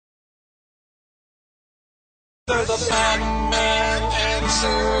They're the Batman and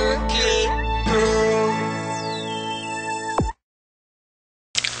Circuit Girl.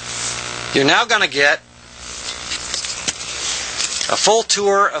 You're now going to get a full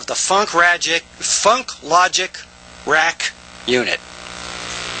tour of the Funk Logic rack unit.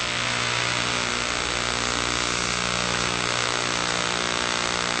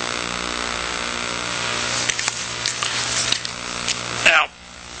 Now,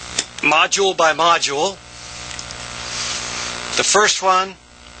 module by module, the first one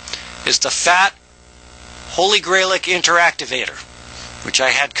is the fat Holy Grailic interactivator, which I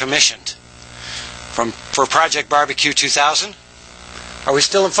had commissioned for Project Barbecue 2000. Are we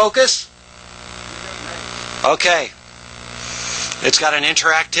still in focus? Okay. It's got an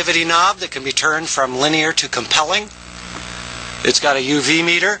interactivity knob that can be turned from linear to compelling. It's got a UV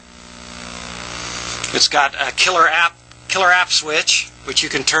meter. It's got a killer app switch, which you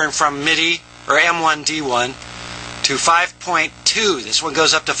can turn from MIDI or M1 D1 to 5.2. This one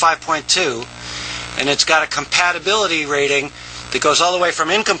goes up to 5.2, and it's got a compatibility rating that goes all the way from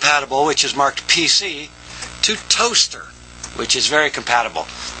incompatible, which is marked PC, to toaster, which is very compatible.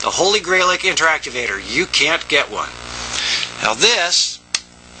 The Holy Grailic interactivator. You can't get one. Now this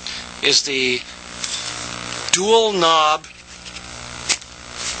is the dual knob.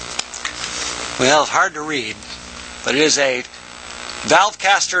 Well, hard to read, but it is a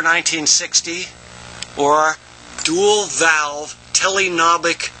Valvecaster 1960 or dual valve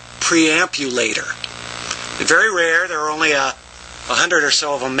teleknobic preampulator. They're very rare. There are only 100 or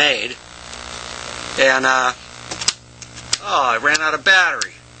so of them made. And I ran out of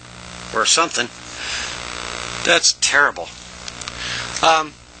battery or something. That's terrible.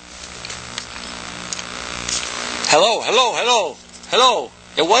 Hello.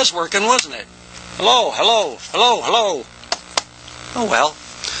 It was working, wasn't it? Hello. Oh well.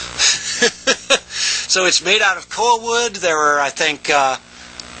 So it's made out of koa wood. There were, I think,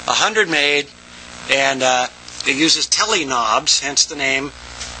 100 made, and it uses teleknobs, hence the name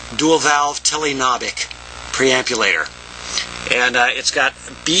dual valve teleknobic preampulator. And it's got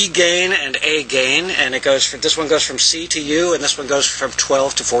B gain and A gain, and this one goes from C to U, and this one goes from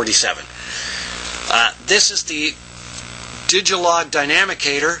 12 to 47. This is the Digilog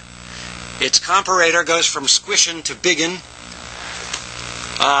Dynamicator. Its comparator goes from squishin' to biggin'.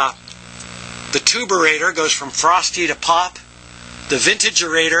 The tuberator goes from frosty to pop. The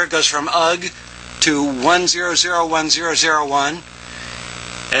vintagerator goes from UGG to 1001001.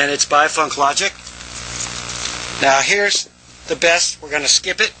 And it's by Funk Logic. Now here's the best. We're going to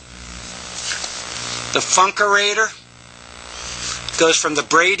skip it. The Funkerator goes from the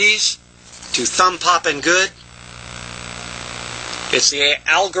Brady's to Thumb Poppin' Good. It's the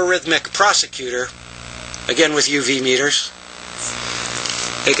algorithmic prosecutor, again with UV meters.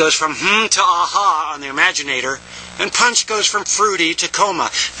 It goes from to aha on the Imaginator, and punch goes from fruity to coma.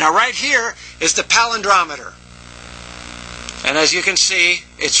 Now right here is the palindrometer. And as you can see,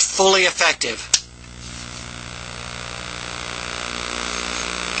 it's fully effective.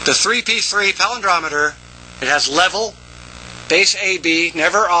 The 3P3 palindrometer, it has level, base AB,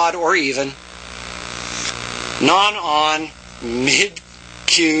 never odd or even, non-on,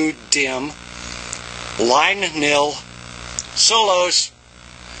 mid-Q dim, line nil, solos,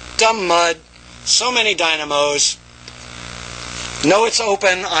 dumb mud, so many dynamos. Know it's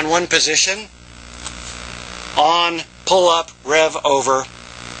open on one position, on, pull up, rev over.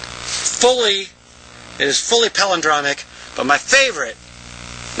 It is fully palindromic, but my favorite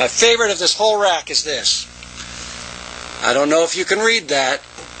of this whole rack is this. I don't know if you can read that,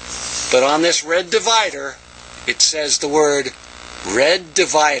 but on this red divider, it says the word red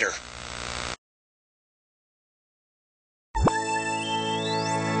divider.